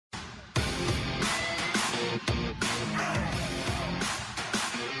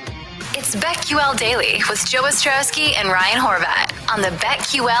It's BetQL Daily with Joe Ostrowski and Ryan Horvat on the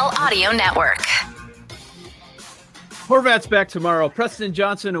BetQL Audio Network. Horvat's back tomorrow. Preston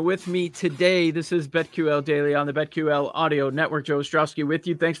Johnson with me today. This is BetQL Daily on the BetQL Audio Network. Joe Ostrowski with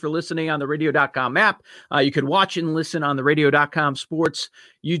you. Thanks for listening on the Radio.com app. You can watch and listen on the Radio.com Sports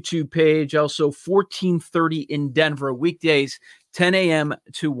YouTube page. Also, 1430 in Denver, weekdays, 10 a.m.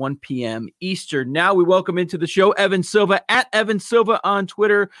 to 1 p.m. Eastern. Now we welcome into the show Evan Silva, at Evan Silva on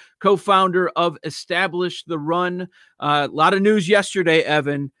Twitter, co-founder of Establish the Run. A lot of news yesterday,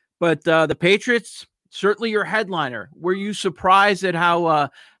 Evan, but the Patriots, certainly your headliner. Were you surprised at how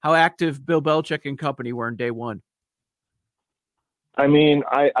active Bill Belichick and company were in day one? I mean,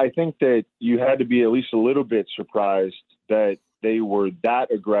 I think that you had to be at least a little bit surprised that they were that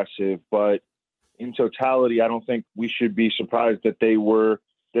aggressive, but in totality, I don't think we should be surprised that they are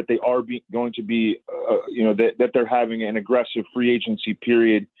going to be, that they're having an aggressive free agency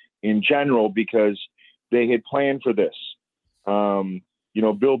period in general, because they had planned for this. Bill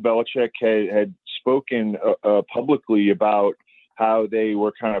Belichick had spoken publicly about how they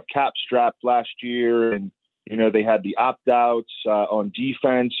were kind of cap strapped last year, and they had the opt outs on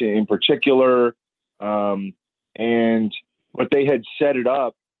defense in particular, but they had set it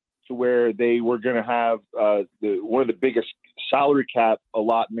up to where they were going to have one of the biggest salary cap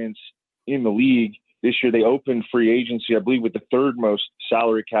allotments in the league this year. They opened free agency, I believe, with the third most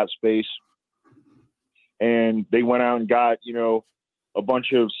salary cap space, and they went out and got a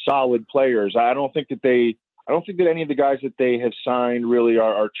bunch of solid players. I don't think that any of the guys that they have signed really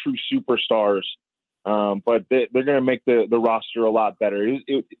are true superstars, but they're going to make the roster a lot better.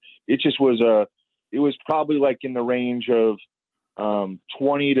 It was probably like in the range of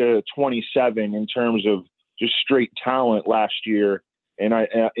 20 to 27 in terms of just straight talent last year, and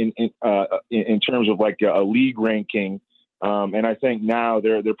in terms of like a league ranking, and I think now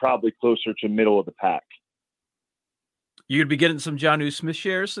they're probably closer to middle of the pack. You gonna be getting some Jonnu Smith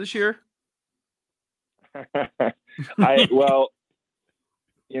shares this year? I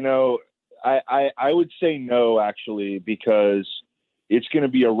would say no, actually, because it's going to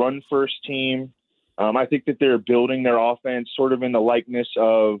be a run first team. I think that they're building their offense sort of in the likeness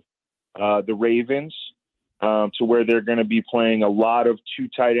of the Ravens, to where they're going to be playing a lot of 2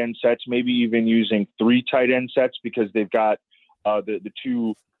 tight end sets, maybe even using 3 tight end sets, because they've got the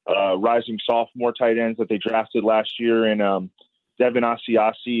 2 rising sophomore tight ends that they drafted last year in Devin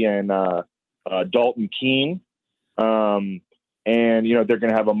Asiasi and Dalton Keene. And, they're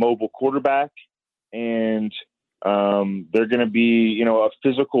going to have a mobile quarterback, and they're going to be, a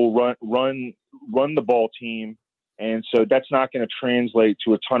physical run the ball team. And so that's not going to translate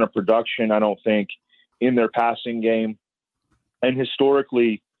to a ton of production, I don't think, in their passing game. And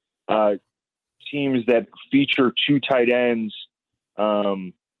historically, teams that feature 2 tight ends,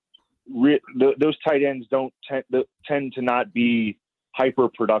 those tight ends don't tend to not be hyper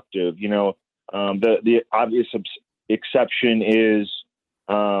productive. The obvious exception is,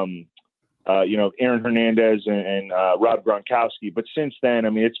 Aaron Hernandez and Rob Gronkowski. But since then, I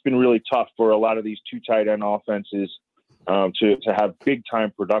mean, it's been really tough for a lot of these 2 tight end offenses to have big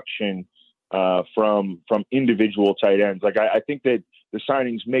time production from individual tight ends. Like I think that the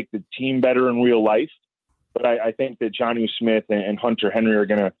signings make the team better in real life, but I think that Jonnu Smith and Hunter Henry are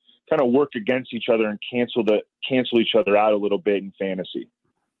going to kind of work against each other and cancel each other out a little bit in fantasy.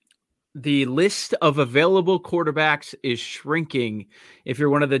 The list of available quarterbacks is shrinking. If you're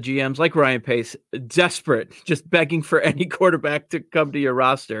one of the GMs like Ryan Pace, desperate, just begging for any quarterback to come to your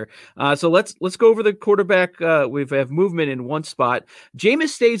roster. So let's go over the quarterback. We have movement in one spot.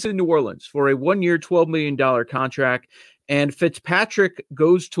 Jameis stays in New Orleans for a 1-year, $12 million contract. And Fitzpatrick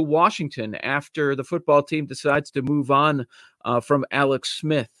goes to Washington after the football team decides to move on from Alex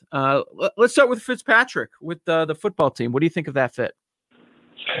Smith. Let's start with Fitzpatrick with the football team. What do you think of that fit?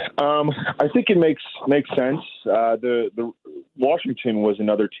 I think it makes sense. The Washington was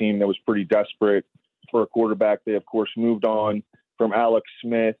another team that was pretty desperate for a quarterback. They, of course, moved on from Alex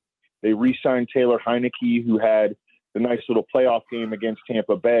Smith. They re-signed Taylor Heineke, who had the nice little playoff game against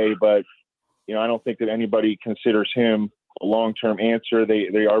Tampa Bay, but I don't think that anybody considers him a long-term answer.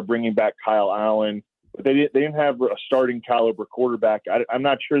 They are bringing back Kyle Allen, but they didn't have a starting caliber quarterback. I'm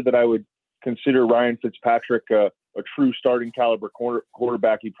not sure that I would consider Ryan Fitzpatrick a true starting caliber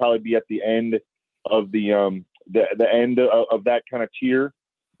quarterback. He'd probably be at the end of the end of that kind of tier.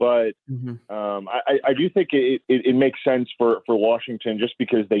 But I do think it makes sense for Washington just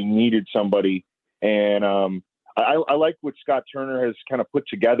because they needed somebody. And I like what Scott Turner has kind of put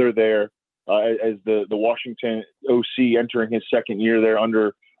together there as the Washington OC entering his second year there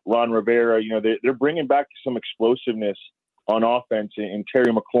under Ron Rivera. They're bringing back some explosiveness on offense, and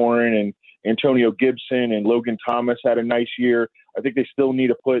Terry McLaurin and Antonio Gibson and Logan Thomas had a nice year. I think they still need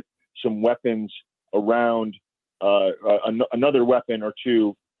to put some weapons around another weapon or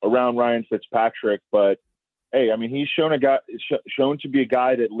two around Ryan Fitzpatrick. But hey, I mean, he's shown to be a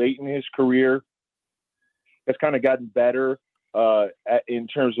guy that late in his career has kind of gotten better in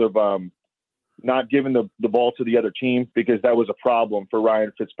terms of not giving the ball to the other team, because that was a problem for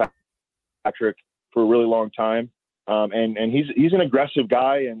Ryan Fitzpatrick for a really long time. And he's an aggressive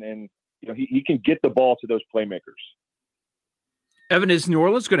guy, and you know, he can get the ball to those playmakers. Evan, is New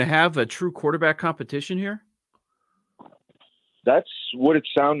Orleans going to have a true quarterback competition here? That's what it's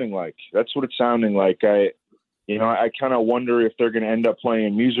sounding like. I kind of wonder if they're going to end up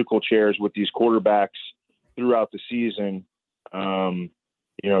playing musical chairs with these quarterbacks throughout the season.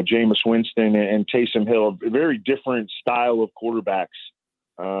 Jameis Winston and Taysom Hill, a very different style of quarterbacks.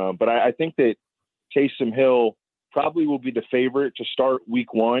 But I think that Taysom Hill probably will be the favorite to start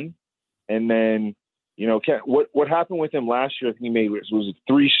week one. And then, what happened with him last year, I think he made was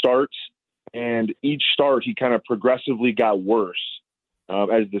 3 starts, and each start he kind of progressively got worse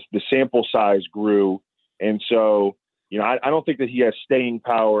as the sample size grew. And so, I don't think that he has staying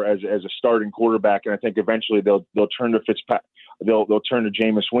power as a starting quarterback. And I think eventually they'll turn to they'll turn to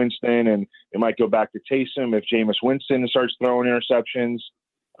Jameis Winston, and they might go back to Taysom if Jameis Winston starts throwing interceptions.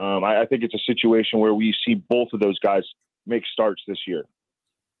 I think it's a situation where we see both of those guys make starts this year.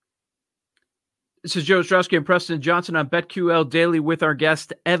 This is Joe Ostrowski and Preston Johnson on BetQL Daily with our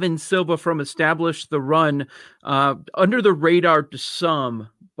guest, Evan Silva from Establish the Run. Under the radar to some,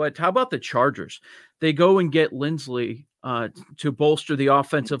 but how about the Chargers? They go and get Lindsley to bolster the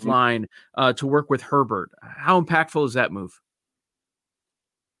offensive line to work with Herbert. How impactful is that move?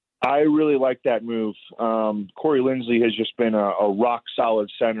 I really like that move. Corey Linsley has just been a rock solid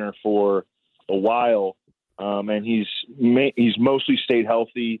center for a while, and he's mostly stayed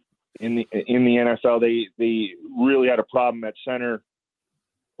healthy in the NFL. They really had a problem at center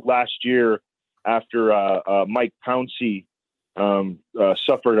last year after Mike Pouncey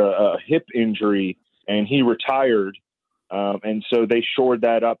suffered a hip injury and he retired, and so they shored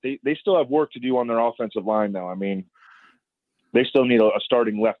that up. They still have work to do on their offensive line, though. I mean, they still need a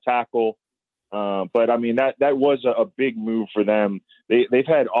starting left tackle. But I mean, that was a big move for them. They've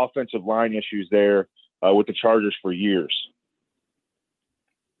had offensive line issues there with the Chargers for years.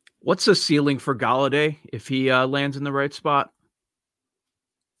 What's the ceiling for Golladay if he lands in the right spot?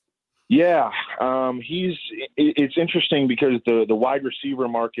 Yeah, it's interesting because the wide receiver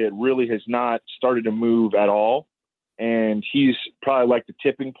market really has not started to move at all. And he's probably like the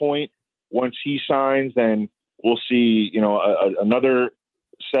tipping point. Once he signs, then we'll see, another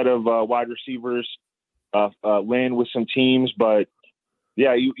set of wide receivers land with some teams. But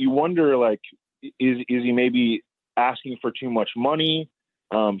yeah, you wonder, like, is he maybe asking for too much money?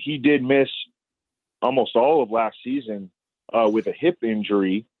 He did miss almost all of last season with a hip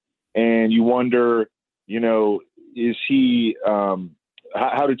injury. And you wonder, is he,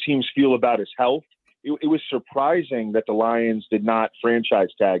 how do teams feel about his health? It was surprising that the Lions did not franchise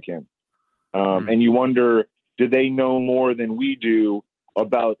tag him. And you wonder, do they know more than we do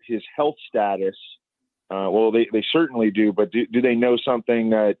about his health status? Well, they certainly do, but do they know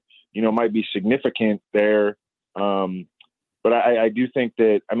something that, might be significant there? But I do think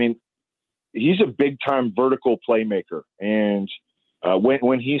that, I mean, he's a big time vertical playmaker. And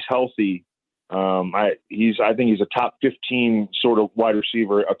when he's healthy, I think he's a top 15 sort of wide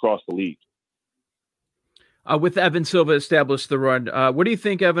receiver across the league. With Evan Silva Established the Run, what do you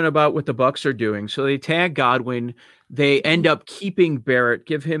think, Evan, about what the Bucs are doing? So they tag Godwin, they end up keeping Barrett,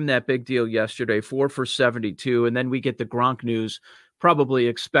 give him that big deal yesterday, 4 for $72, and then we get the Gronk news, probably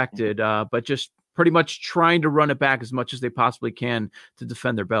expected, but just pretty much trying to run it back as much as they possibly can to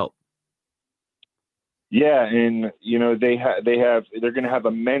defend their belt. Yeah, and they're going to have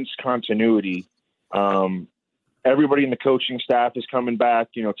immense continuity. Everybody in the coaching staff is coming back.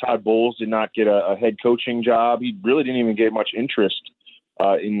 Todd Bowles did not get a head coaching job. He really didn't even get much interest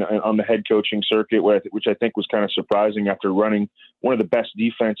on the head coaching circuit, which I think was kind of surprising after running one of the best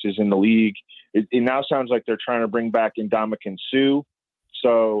defenses in the league. It now sounds like they're trying to bring back Ndamukong Suh.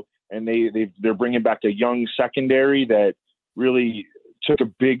 So, and they're bringing back a young secondary that really took a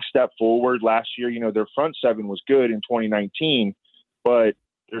big step forward last year. Their front seven was good in 2019, but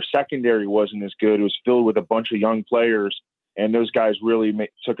their secondary wasn't as good. It was filled with a bunch of young players, and those guys really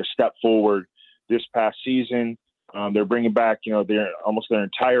took a step forward this past season. They're bringing back, their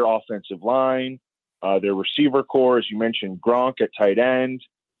entire offensive line, their receiver core, as you mentioned, Gronk at tight end.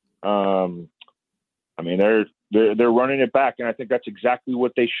 I mean, they're running it back, and I think that's exactly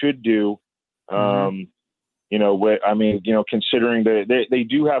what they should do. Considering they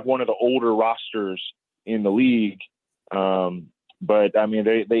do have one of the older rosters in the league, but I mean,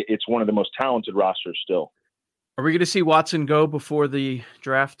 it's one of the most talented rosters still. Are we going to see Watson go before the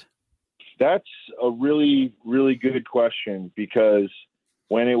draft? That's a really, really good question, because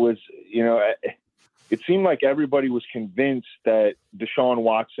when it was, it seemed like everybody was convinced that Deshaun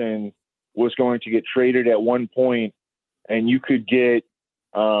Watson was going to get traded at one point, and you could get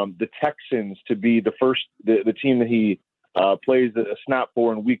the Texans to be the team that he plays a snap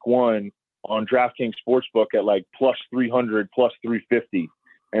for in week 1 on DraftKings Sportsbook at like plus 300, plus 350.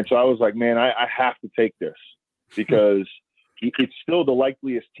 And so I was like, man, I have to take this, because it's still the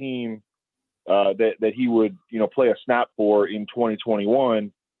likeliest team that he would, play a snap for in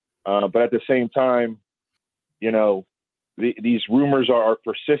 2021. But at the same time, these rumors are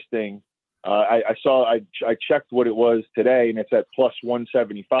persisting. I checked what it was today, and it's at plus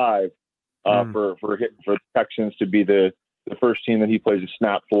 175 for the Texans to be the first team that he plays a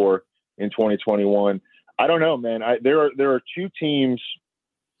snap for in 2021. I don't know, man. There are two teams,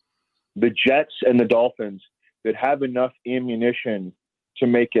 the Jets and the Dolphins, that have enough ammunition to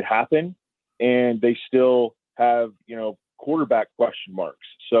make it happen, and they still have, quarterback question marks.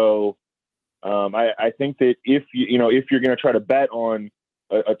 So I think that if you're going to try to bet on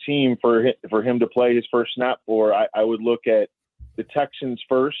a team for him to play his first snap for, I would look at the Texans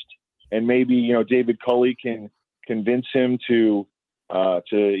first, and maybe, David Culley can convince him to kind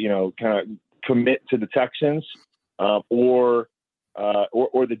of commit to the Texans, or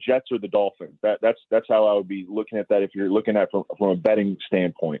the Jets or the Dolphins. That's how I would be looking at that if you're looking at from a betting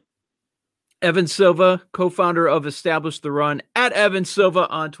standpoint. Evan Silva, co-founder of Establish the Run, at Evan Silva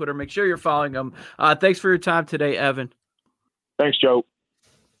on Twitter. Make sure you're following him. Thanks for your time today, Evan. Thanks, Joe.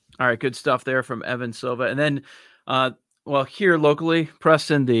 All right, good stuff there from Evan Silva. And then, here locally,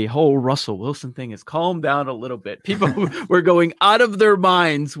 Preston, the whole Russell Wilson thing has calmed down a little bit. People were going out of their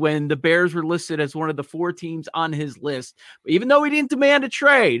minds when the Bears were listed as one of the 4 teams on his list. Even though he didn't demand a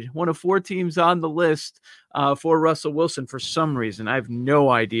trade, one of 4 teams on the list for Russell Wilson for some reason. I have no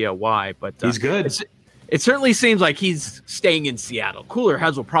idea why, but he's good. It certainly seems like he's staying in Seattle. Cooler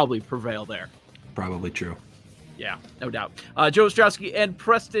heads will probably prevail there. Probably true. Yeah, no doubt. Joe Ostrowski and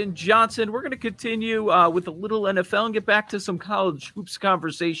Preston Johnson. We're going to continue with a little NFL and get back to some college hoops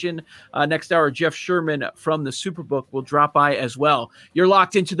conversation. Next hour, Jeff Sherman from the Superbook will drop by as well. You're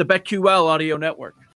locked into the BetQL Audio Network.